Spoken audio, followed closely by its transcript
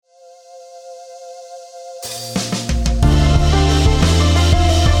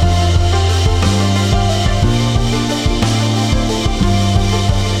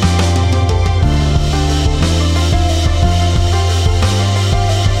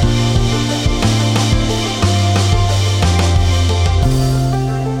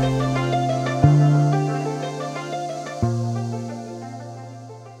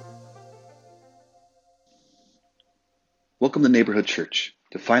Neighborhood Church.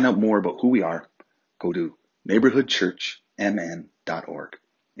 To find out more about who we are, go to neighborhoodchurchmn.org.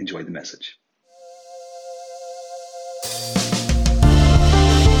 Enjoy the message.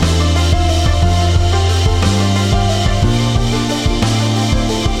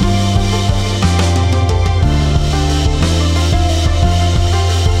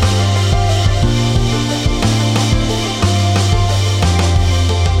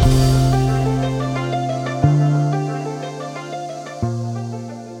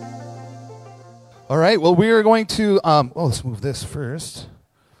 All right, well, we are going to, let's move this first.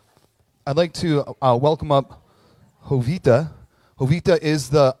 I'd like to welcome up Jovita. Jovita is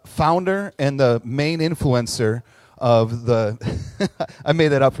the founder and the main influencer of the, I made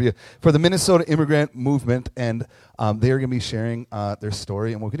that up for you, for the Minnesota Immigrant Movement, and they're going to be sharing their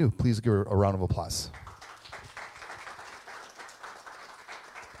story and what we can do. Please give her a round of applause.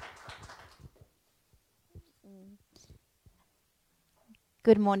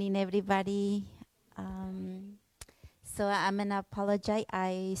 Good morning, everybody. So I'm gonna apologize.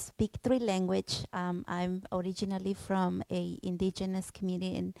 I speak 3 languages. I'm originally from a indigenous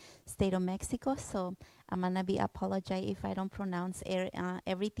community in state of Mexico, so I'm gonna be apologize if I don't pronounce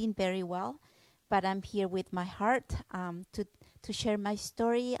everything very well. But I'm here with my heart to share my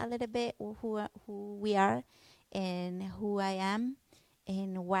story a little bit, who we are, and who I am,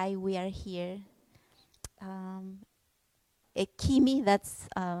 and why we are here. Kimi, that's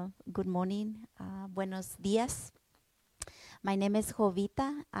good morning, buenos dias. My name is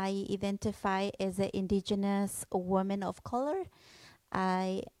Jovita. I identify as an indigenous woman of color.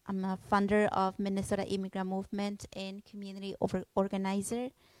 I am a founder of Minnesota Immigrant Movement and community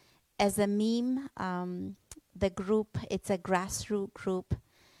organizer. As a meme, the group, it's a grassroots group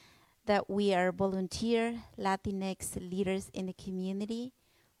that we are volunteer Latinx leaders in the community,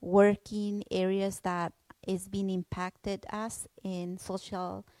 working areas that is being impacted us in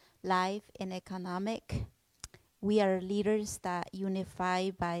social life and economic. We are leaders that unify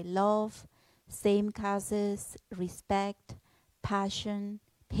by love, same causes, respect, passion,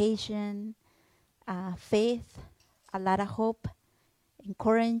 patience, faith, a lot of hope,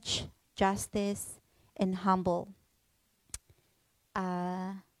 encourage, justice, and humble.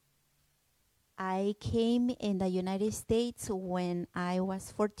 I came in the United States when I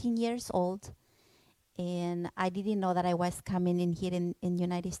was 14 years old. And I didn't know that I was coming in here in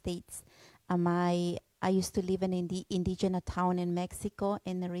United States. I used to live in the indigenous town in Mexico,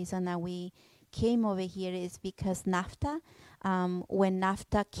 and the reason that we came over here is because NAFTA. When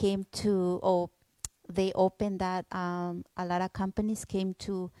NAFTA came to, they opened that, a lot of companies came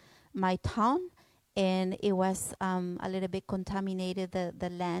to my town, and it was a little bit contaminated, the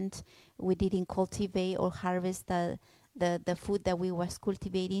land. We didn't cultivate or harvest the food that we was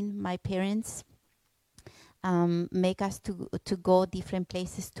cultivating. My parents make us to go different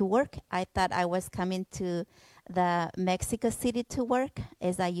places to work. I thought I was coming to the Mexico City to work,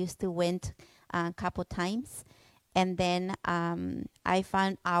 as I used to went a couple times. And then I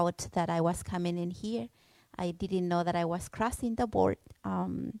found out that I was coming in here. I didn't know that I was crossing the border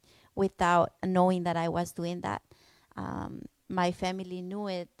without knowing that I was doing that. My family knew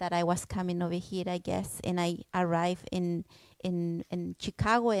it, that I was coming over here, I guess, and I arrived in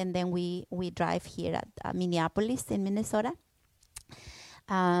Chicago, and then we drive here at Minneapolis in Minnesota.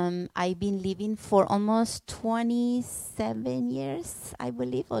 I've been living for almost 27 years, I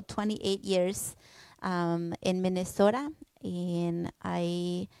believe, or 28 years in Minnesota, and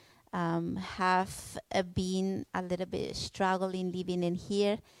I have been a little bit struggling living in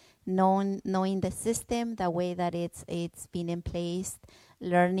here, knowing the system, the way that it's been in place,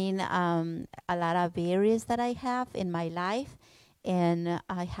 learning a lot of barriers that I have in my life. And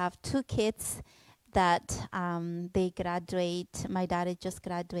I have 2 kids that they graduate. My daughter just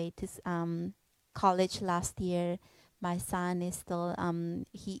graduated college last year. My son is still,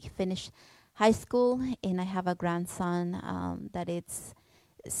 he finished high school, and I have a grandson that is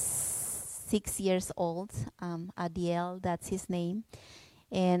 6 years old, Adiel, that's his name.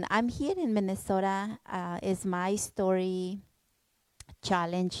 And I'm here in Minnesota. Is my story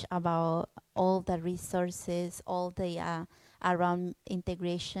challenge about all the resources, all the around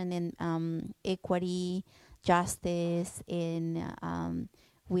integration and equity, justice, and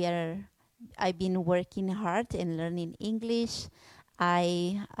I've been working hard in learning English.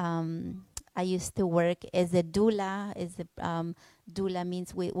 I used to work as a doula. Doula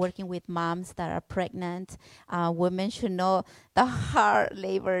means working with moms that are pregnant. Women should know the hard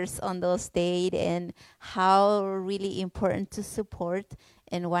labors on those days and how really important to support.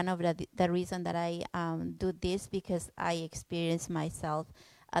 And one of the reason that I do this, because I experienced myself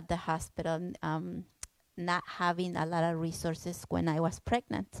at the hospital not having a lot of resources when I was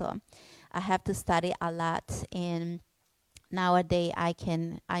pregnant. So I have to study a lot, and nowadays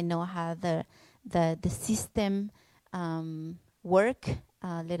I know how the system work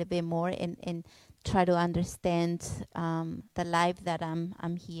a little bit more, and try to understand the life that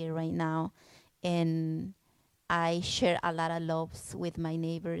I'm here right now. And I share a lot of loves with my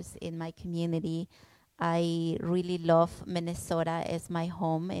neighbors in my community. I really love Minnesota as my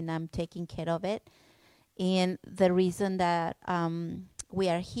home, and I'm taking care of it. And the reason that we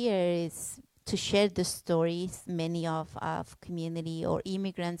are here is to share the stories, many of community or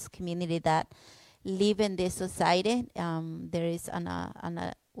immigrants community that live in this society. There is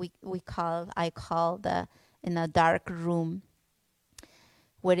I call the in a dark room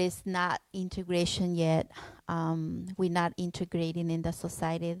where it's not integration yet. We're not integrating in the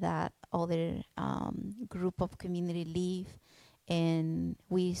society that other group of community live, and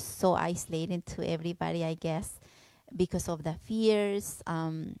we so isolated to everybody, I guess, because of the fears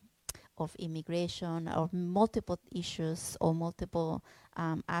of immigration or multiple issues or multiple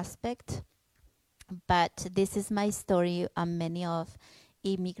aspects. But this is my story. Many of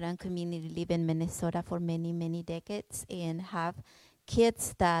immigrant community live in Minnesota for many, many decades and have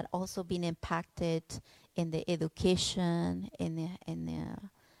kids that also been impacted in the education, in the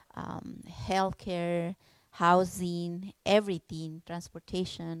healthcare, housing, everything,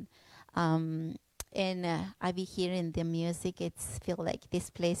 transportation. And I be hearing the music. It's feel like this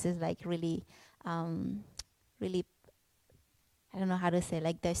place is like really, really, I don't know how to say,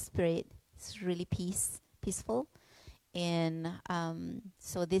 like the spirit. It's really peaceful. And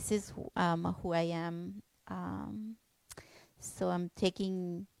so this is who I am. So I'm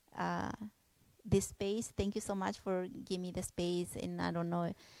taking this space. Thank you so much for giving me the space. And I don't know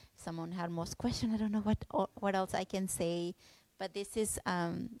if someone had most question. I don't know what else I can say. But this is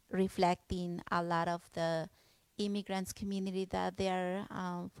reflecting a lot of the immigrants community that they are,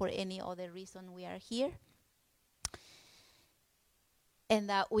 for any other reason we are here. And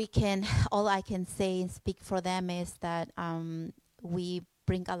that we can, all I can say and speak for them is that we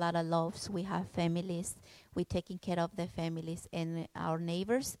bring a lot of loves. We have families. We're taking care of the families and our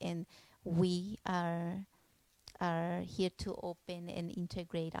neighbors, and we are here to open and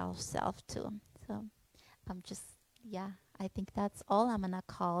integrate ourselves too. So I'm just, I think that's all. I'm gonna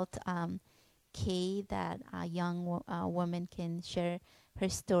call Kay, that a young woman can share her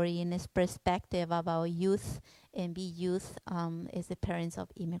story and his perspective about youth and be youth as the parents of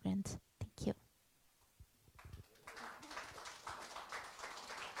immigrants. Thank you.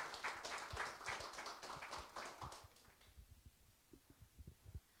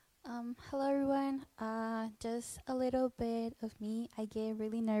 Hello everyone. Just a little bit of me. I get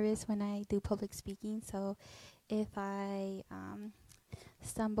really nervous when I do public speaking, so if I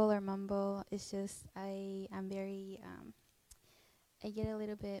stumble or mumble, it's just I'm very I get a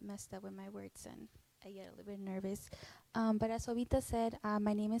little bit messed up with my words and I get a little bit nervous. But as Jovita said,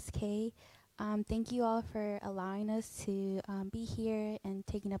 my name is Kay. Thank you all for allowing us to be here and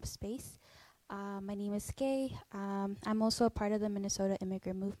taking up space. My name is Kay. I'm also a part of the Minnesota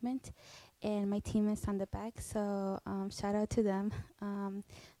Immigrant Movement, and my team is on the back, so shout out to them.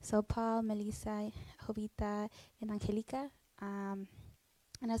 So Paul, Melissa, Jovita, and Angelica. And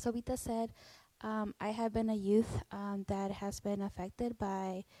as Jovita said, I have been a youth that has been affected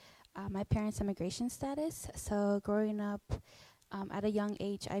by my parents' immigration status. So growing up at a young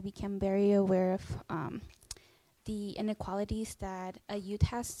age, I became very aware of the inequalities that a youth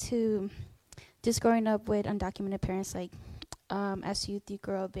has to, just growing up with undocumented parents. Like as youth, you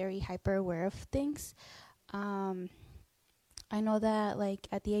grow up very hyper aware of things. I know that like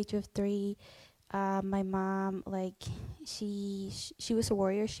at the age of 3, my mom, like she was a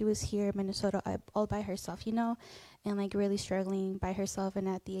warrior. She was here in Minnesota all by herself, and like really struggling by herself. And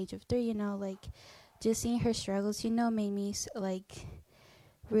at the age of 3, like just seeing her struggles, made me like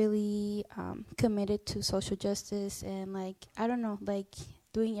really committed to social justice and like, I don't know, like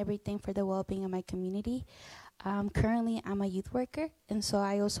doing everything for the well-being of my community. Currently, I'm a youth worker, and so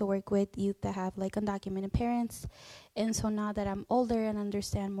I also work with youth that have like undocumented parents. And so now that I'm older and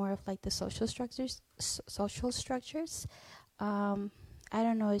understand more of like the social structures, I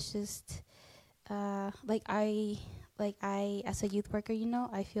don't know. It's just like I as a youth worker,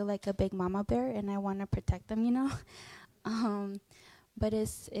 I feel like a big mama bear, and I want to protect them, But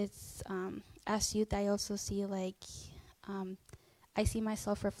it's as youth, I also see like I see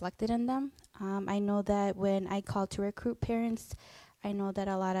myself reflected in them. I know that when I call to recruit parents, I know that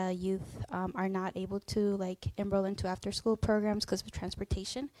a lot of youth are not able to like enroll into after-school programs because of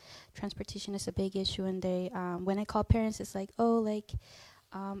transportation. Transportation is a big issue, and they when I call parents, it's like, oh, like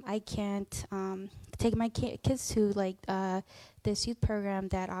I can't take my kids to like this youth program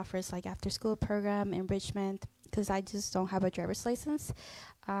that offers like after school program enrichment because I just don't have a driver's license.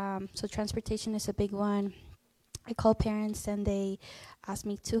 So transportation is a big one. I call parents and they ask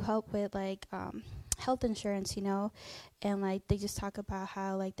me to help with like health insurance, you know, and like they just talk about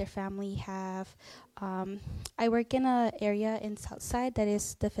how like their family have. I work in a area in Southside that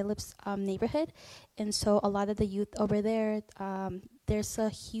is the Phillips neighborhood, and so a lot of the youth over there, there's a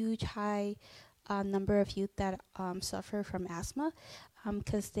huge high number of youth that suffer from asthma.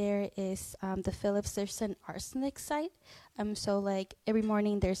 Because there is the Phillips, there's an arsenic site. So like every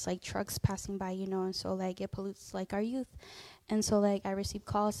morning there's like trucks passing by, you know, and so like it pollutes like our youth. And so like I receive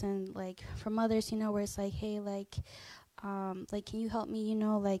calls and like from others, you know, where it's like, hey, like can you help me, you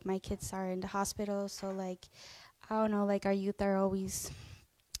know, like my kids are in the hospital. So like, I don't know, like our youth are always,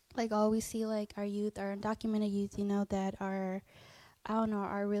 like always see like our youth, our undocumented youth, you know, that are, I don't know,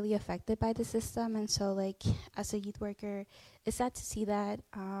 are really affected by the system. And so like as a youth worker, it's sad to see that.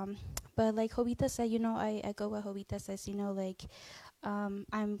 But like Jovita said, you know, I echo what Jovita says, you know, like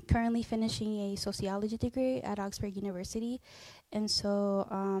I'm currently finishing a sociology degree at Oxford University. And so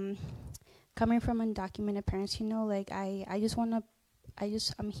coming from undocumented parents, you know, like I'm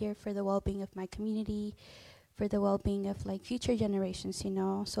here for the well-being of my community, for the well-being of like future generations, you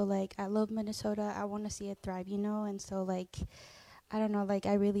know. So like I love Minnesota. I want to see it thrive, you know. And so like, I don't know, like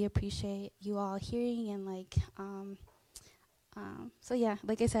I really appreciate you all hearing and like, so yeah,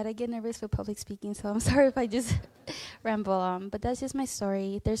 like I said, I get nervous with public speaking, so I'm sorry if I just ramble on, but that's just my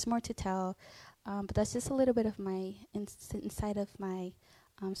story. There's more to tell, but that's just a little bit of my inside of my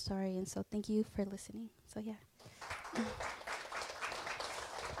story, and so thank you for listening. So yeah.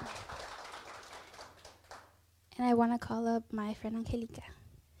 And I want to call up my friend Angelica.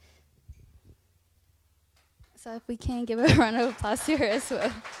 So if we can give a round of applause to her as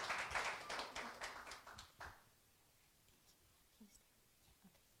well.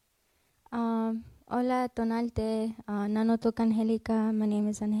 Hola, Tonalte. Nanotok Angelica. My name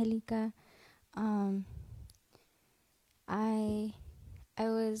is Angelica. I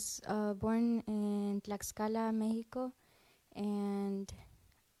was born in Tlaxcala, Mexico, and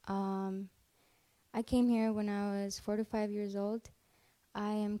I came here when I was 4 to 5 years old.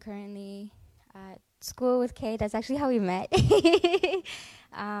 I am currently at school with Kay. That's actually how we met.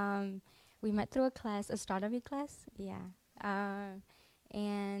 We met through a class, astronomy class. Yeah.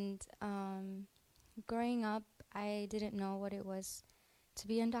 And growing up, I didn't know what it was to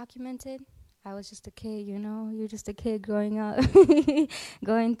be undocumented. I was just a kid, you know. You're just a kid growing up,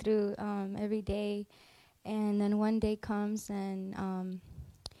 going through every day. And then one day comes and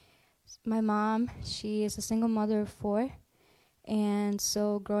my mom, she is a single mother of 4. And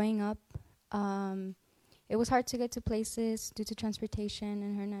so growing up, it was hard to get to places due to transportation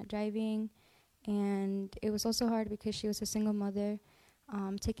and her not driving. And it was also hard because she was a single mother,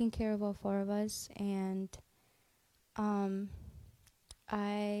 taking care of all 4 of us. And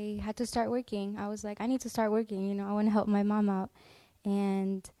I had to start working. I was like, I need to start working, you know, I want to help my mom out.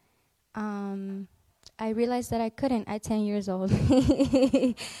 And I realized that I couldn't at 10 years old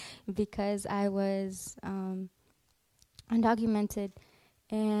because I was undocumented.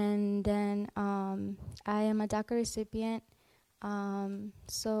 And then I am a DACA recipient,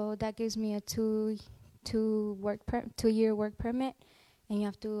 so that gives me a 2-year work permit, and you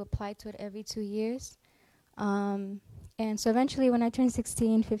have to apply to it every 2 years. And so eventually when I turned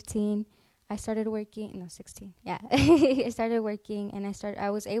 16, 15, I started working. No, 16. Yeah. I started working, and I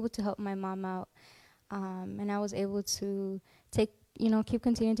was able to help my mom out. And I was able to keep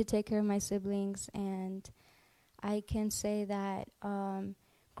continuing to take care of my siblings. And I can say that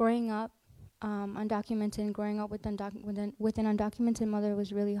growing up undocumented and growing up with an undocumented mother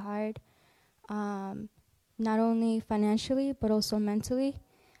was really hard, not only financially but also mentally.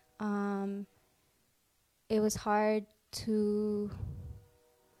 It was hard to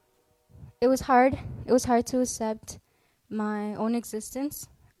accept my own existence,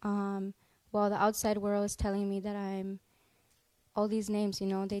 while the outside world is telling me that I'm all these names, you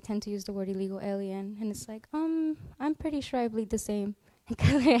know. They tend to use the word illegal alien, and it's like, I'm pretty sure I bleed the same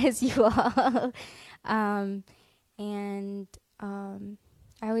color as you all. I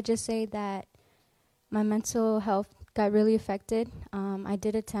would just say that my mental health got really affected. I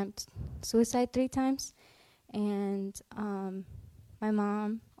did attempt suicide 3 times, and my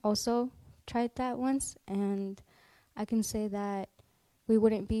mom also tried that once, and I can say that we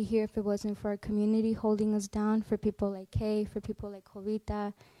wouldn't be here if it wasn't for our community holding us down, for people like Kay, for people like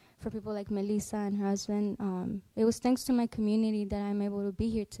Jovita, for people like Melissa and her husband. It was thanks to my community that I'm able to be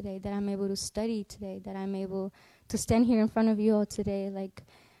here today, that I'm able to study today, that I'm able to stand here in front of you all today. Like,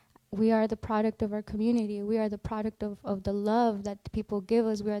 we are the product of our community. We are the product of the love that people give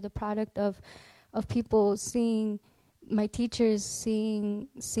us. We are the product of people seeing my teachers, seeing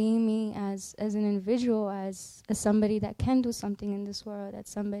me as an individual, as somebody that can do something in this world, as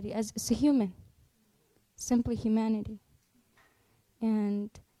somebody, as a human, simply humanity. And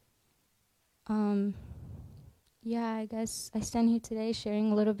yeah, I guess I stand here today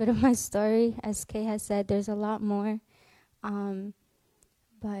sharing a little bit of my story. As Kay has said, there's a lot more.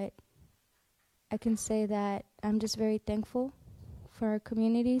 But I can say that I'm just very thankful for our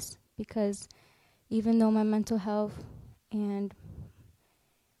communities, because even though my mental health and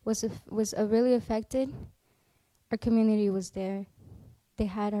was really affected, our community was there. They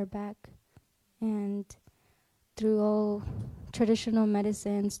had our back. And through all traditional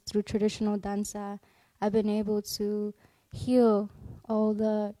medicines, through traditional danza, I've been able to heal all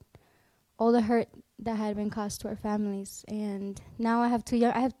the hurt that had been caused to our families. And now I have two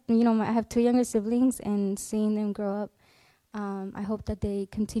younger siblings, and seeing them grow up, I hope that they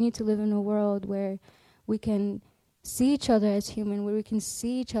continue to live in a world where we can see each other as human, where we can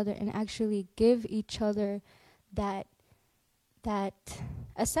see each other and actually give each other that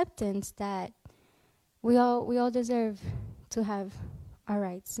acceptance that we all deserve to have our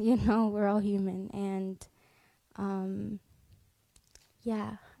rights. We're all human. And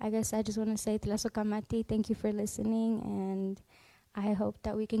yeah, I guess I just want to say Tlazokamati, thank you for listening, and I hope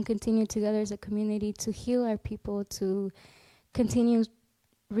that we can continue together as a community to heal our people, to continue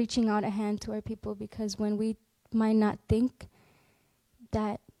reaching out a hand to our people, because when we might not think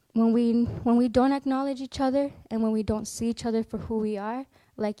that, when we don't acknowledge each other and when we don't see each other for who we are,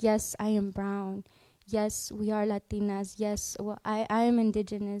 like, yes, I am brown, yes, we are Latinas, yes, well, I am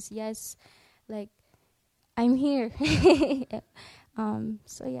indigenous, yes, like, I'm here.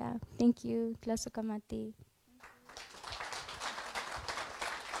 So yeah, thank you, Tlazokamati.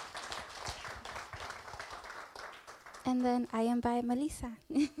 And then I invite Melissa.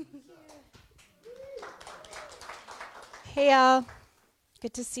 Hey, y'all.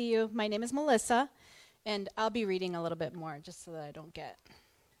 Good to see you. My name is Melissa, and I'll be reading a little bit more just so that I don't get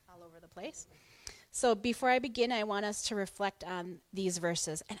all over the place. So before I begin, I want us to reflect on these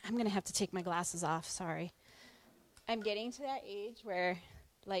verses. And I'm going to have to take my glasses off. Sorry. I'm getting to that age where,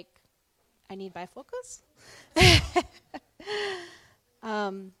 like, I need bifocals.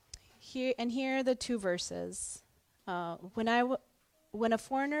 Here are the two verses. When a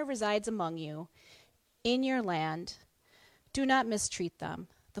foreigner resides among you, in your land, do not mistreat them.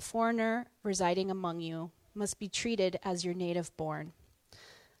 The foreigner residing among you must be treated as your native born.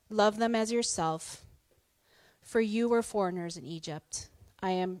 Love them as yourself, for you were foreigners in Egypt.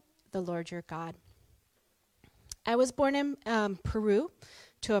 I am the Lord your God. I was born in Peru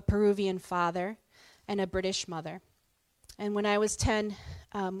to a Peruvian father and a British mother. And when I was 10,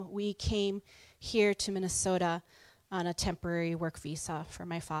 we came here to Minnesota on a temporary work visa for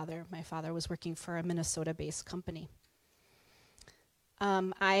my father. My father was working for a Minnesota-based company.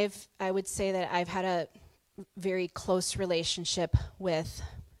 I would say that I've had a very close relationship with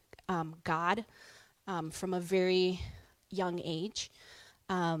God from a very young age.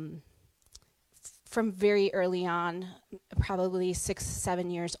 From very early on, probably 6,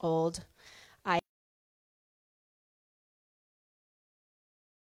 7 years old,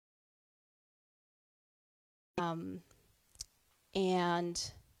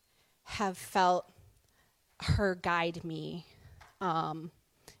 and have felt her guide me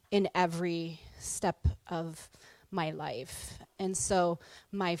in every step of my life. And so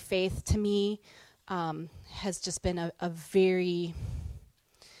my faith to me has just been a very,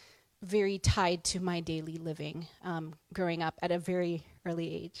 very tied to my daily living, growing up at a very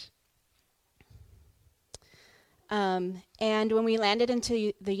early age. And when we landed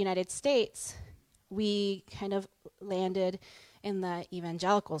into the United States, we kind of landed in the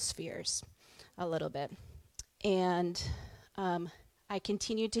evangelical spheres a little bit. And I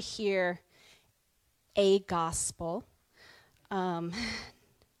continued to hear a gospel at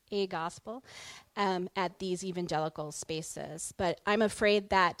these evangelical spaces. But I'm afraid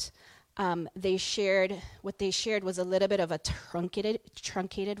that what they shared was a little bit of a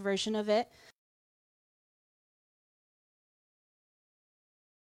truncated version of it.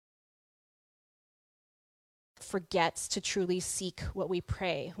 Forgets to truly seek what we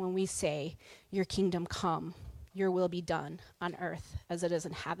pray when we say, your kingdom come, your will be done on earth as it is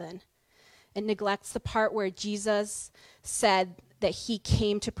in heaven. It neglects the part where Jesus said that he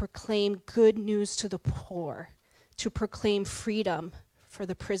came to proclaim good news to the poor, to proclaim freedom for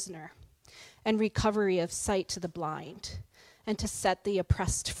the prisoner, and recovery of sight to the blind, and to set the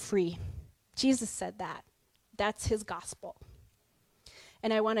oppressed free. Jesus said that. that's his gospel.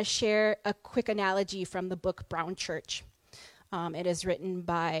 And I want to share a quick analogy from the book Brown Church. It is written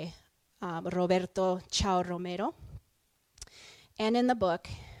by Roberto Chao Romero. And in the book,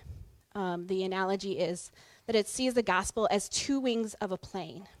 the analogy is that it sees the gospel as two wings of a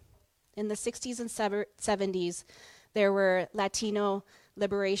plane. In the 60s and 70s, there were Latino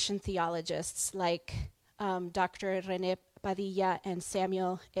liberation theologists like Dr. René Padilla and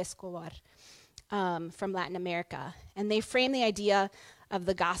Samuel Escobar from Latin America. And they framed the idea of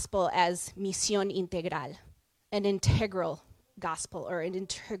the gospel as misión integral, an integral gospel or an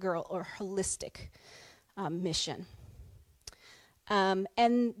integral or holistic mission.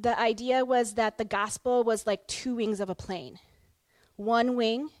 And the idea was that the gospel was like two wings of a plane. One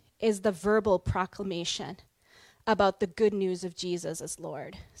wing is the verbal proclamation about the good news of Jesus as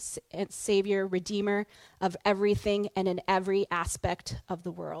Lord, and Savior, Redeemer of everything and in every aspect of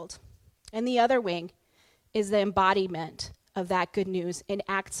the world. And the other wing is the embodiment of that good news in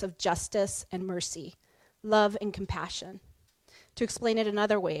acts of justice and mercy, love and compassion. To explain it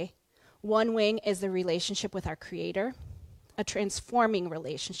another way, one wing is the relationship with our Creator, a transforming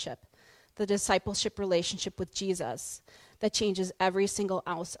relationship, the discipleship relationship with Jesus that changes every single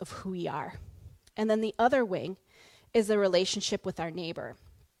ounce of who we are. And then the other wing is the relationship with our neighbor,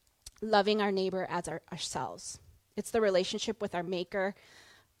 loving our neighbor as ourselves. It's the relationship with our Maker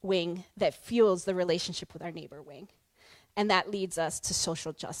wing that fuels the relationship with our neighbor wing. And that leads us to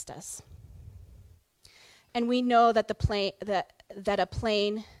social justice. And we know that a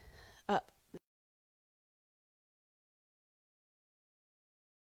plane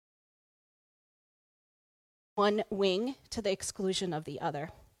one wing to the exclusion of the other.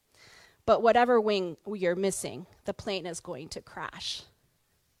 But whatever wing you're missing, the plane is going to crash.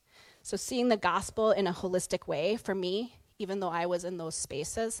 So seeing the gospel in a holistic way, for me, even though I was in those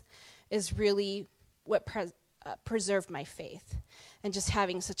spaces, is really what preserved my faith, and just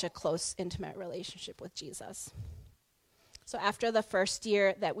having such a close, intimate relationship with Jesus. So after the first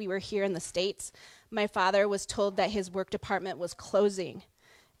year that we were here in the States, my father was told that his work department was closing,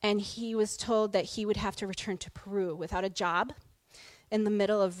 and he was told that he would have to return to Peru without a job, in the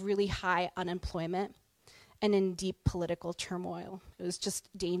middle of really high unemployment and in deep political turmoil. It was just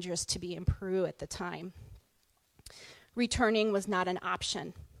dangerous to be in Peru at the time. Returning was not an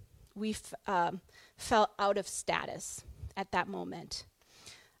option. We felt out of status at that moment.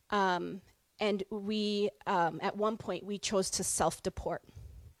 And we, at one point, we chose to self-deport.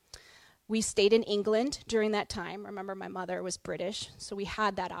 We stayed in England during that time. Remember, my mother was British, so we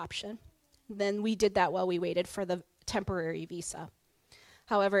had that option. Then we did that while we waited for the temporary visa.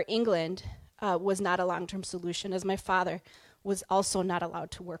 However, England was not a long-term solution, as my father was also not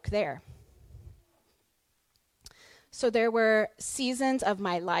allowed to work there. So there were seasons of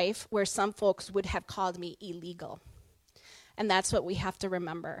my life where some folks would have called me illegal. And that's what we have to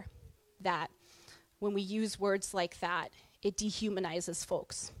remember, that when we use words like that, it dehumanizes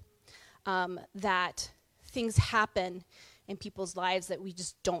folks. That things happen in people's lives that we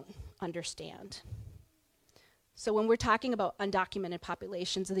just don't understand. So when we're talking about undocumented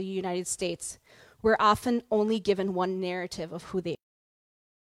populations in the United States, we're often only given one narrative of who they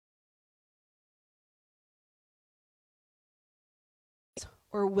are,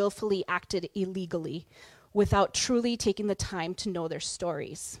 or willfully acted illegally without truly taking the time to know their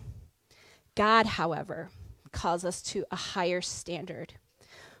stories. God, however, calls us to a higher standard.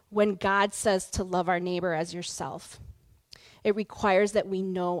 When God says to love our neighbor as yourself, it requires that we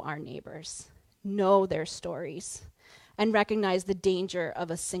know our neighbors, know their stories, and recognize the danger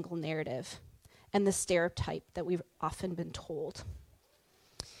of a single narrative and the stereotype that we've often been told.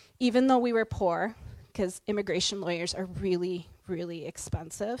 Even though we were poor, because immigration lawyers are really, really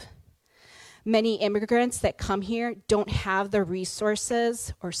expensive, many immigrants that come here don't have the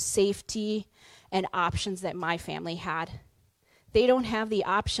resources or safety and options that my family had. They don't have the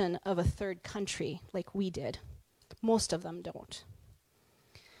option of a third country like we did. Most of them don't.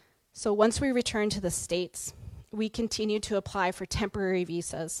 So once we returned to the States, we continued to apply for temporary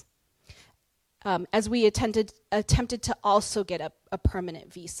visas, as we attempted to also get a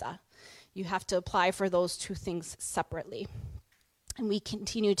permanent visa. You have to apply for those two things separately. And we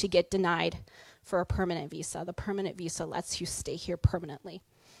continued to get denied for a permanent visa. The permanent visa lets you stay here permanently.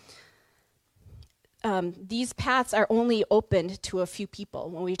 These paths are only open to a few people.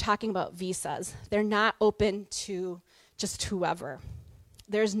 When we're talking about visas, they're not open to just whoever.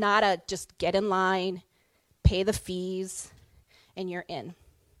 There's not a just get in line, pay the fees, and you're in.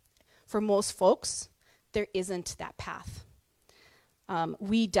 For most folks, there isn't that path.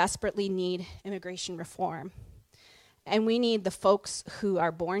 We desperately need immigration reform. And we need the folks who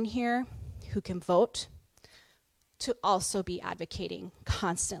are born here, who can vote, to also be advocating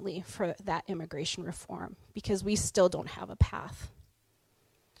constantly for that immigration reform, because we still don't have a path.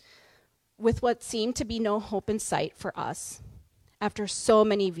 With what seemed to be no hope in sight for us, after so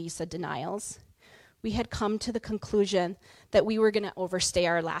many visa denials, we had come to the conclusion that we were going to overstay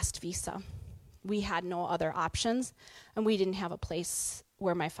our last visa. We had no other options, and we didn't have a place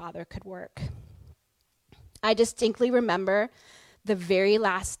where my father could work. I distinctly remember the very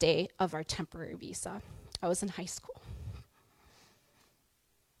last day of our temporary visa. I was in high school.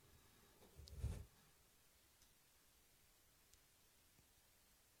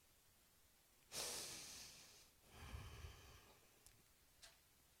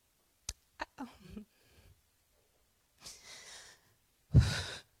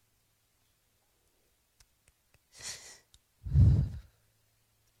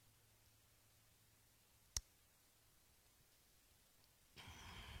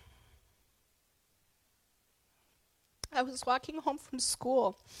 I was walking home from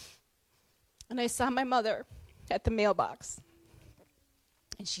school, and I saw my mother at the mailbox,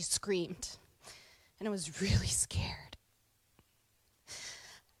 and she screamed, and I was really scared.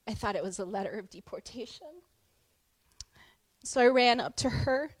 I thought it was a letter of deportation. So I ran up to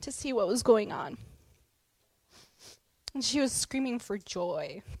her to see what was going on, and she was screaming for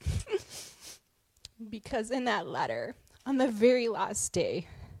joy, because in that letter, on the very last day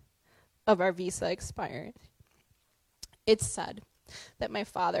of our visa expired, it said that my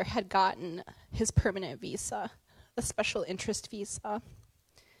father had gotten his permanent visa, a special interest visa.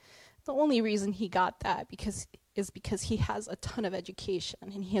 The only reason he got that is because he has a ton of education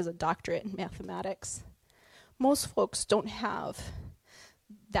and he has a doctorate in mathematics. Most folks don't have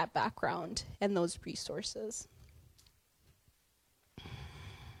that background and those resources.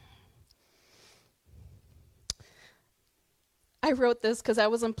 I wrote this because I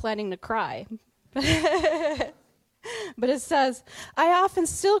wasn't planning to cry. But it says, I often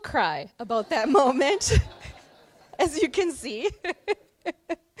still cry about that moment, as you can see.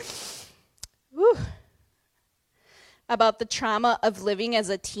 Whew. About the trauma of living as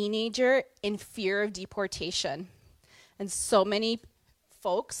a teenager in fear of deportation. And so many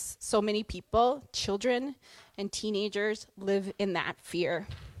folks, so many people, children and teenagers live in that fear.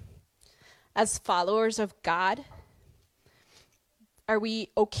 As followers of God, are we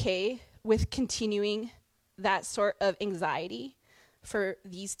okay with continuing that sort of anxiety for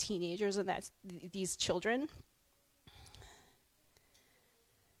these teenagers and these children?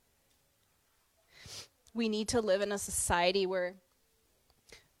 We need to live in a society where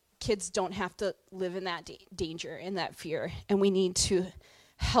kids don't have to live in that danger, in that fear, and we need to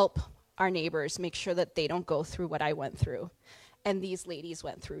help our neighbors make sure that they don't go through what I went through, and these ladies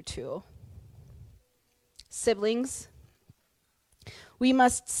went through too. Siblings, we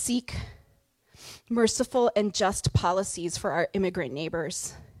must seek merciful and just policies for our immigrant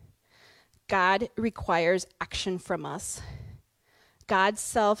neighbors. God requires action from us. God's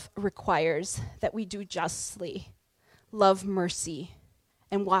self requires that we do justly, love mercy,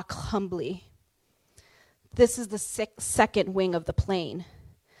 and walk humbly. This is the second wing of the plane.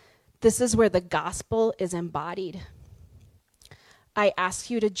 This is where the gospel is embodied. I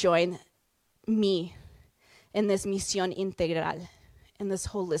ask you to join me in this Misión Integral, in this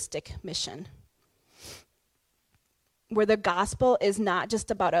holistic mission, where the gospel is not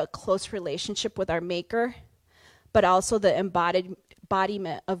just about a close relationship with our Maker, but also the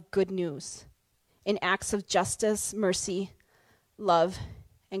embodiment of good news in acts of justice, mercy, love,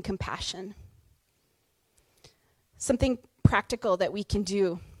 and compassion. Something practical that we can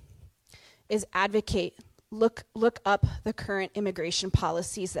do is advocate, look up the current immigration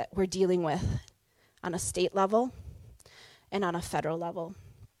policies that we're dealing with on a state level and on a federal level.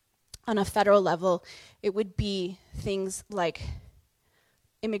 On a federal level, it would be things like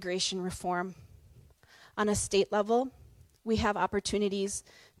immigration reform. On a state level, we have opportunities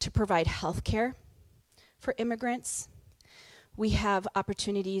to provide health care for immigrants. We have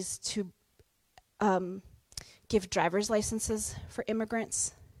opportunities to give driver's licenses for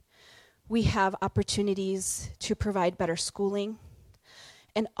immigrants. We have opportunities to provide better schooling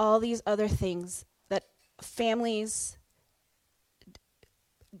and all these other things that families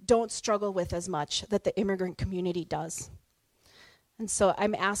don't struggle with as much that the immigrant community does. And so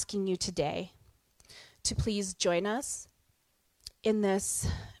I'm asking you today to please join us in this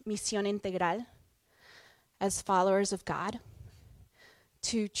Misión Integral as followers of God,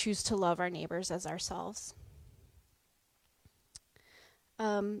 to choose to love our neighbors as ourselves.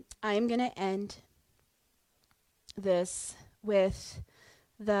 I'm going to end this with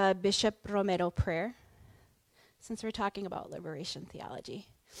the Bishop Romero prayer, since we're talking about liberation theology.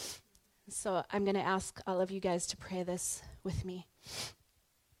 So I'm going to ask all of you guys to pray this with me.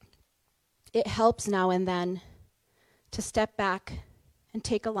 It helps now and then to step back and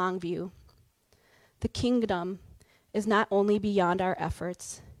take a long view. The kingdom is not only beyond our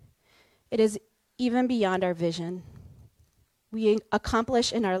efforts, it is even beyond our vision. We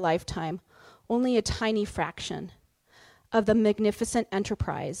accomplish in our lifetime only a tiny fraction of the magnificent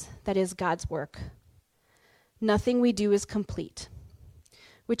enterprise that is God's work. Nothing we do is complete,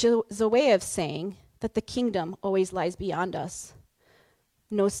 which is a way of saying that the kingdom always lies beyond us.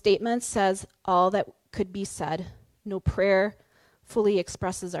 No statement says all that could be said. No prayer fully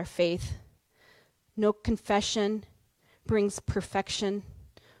expresses our faith. No confession brings perfection.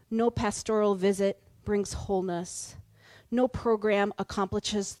 No pastoral visit brings wholeness. No program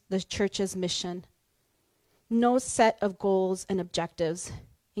accomplishes the church's mission. No set of goals and objectives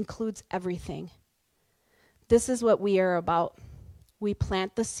includes everything. This is what we are about. We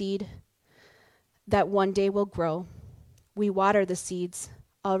plant the seed that one day will grow. We water the seeds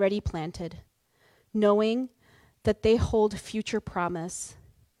already planted, knowing that they hold future promise.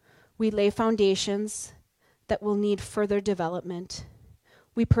 We lay foundations that will need further development.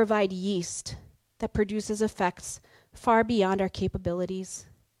 We provide yeast that produces effects far beyond our capabilities.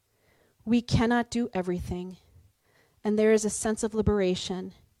 We cannot do everything, and there is a sense of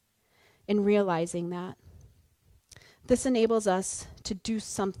liberation in realizing that. This enables us to do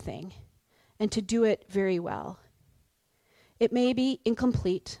something and to do it very well. It may be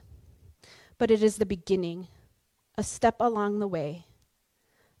incomplete, but it is the beginning, a step along the way,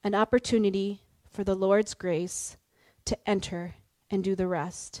 an opportunity for the Lord's grace to enter and do the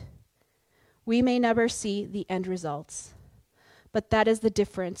rest. We may never see the end results, but that is the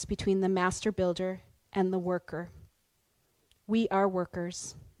difference between the master builder and the worker. We are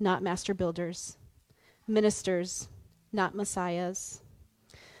workers, not master builders, ministers, not messiahs.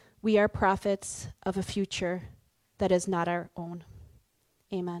 We are prophets of a future that is not our own.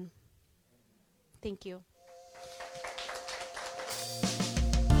 Amen. Thank you.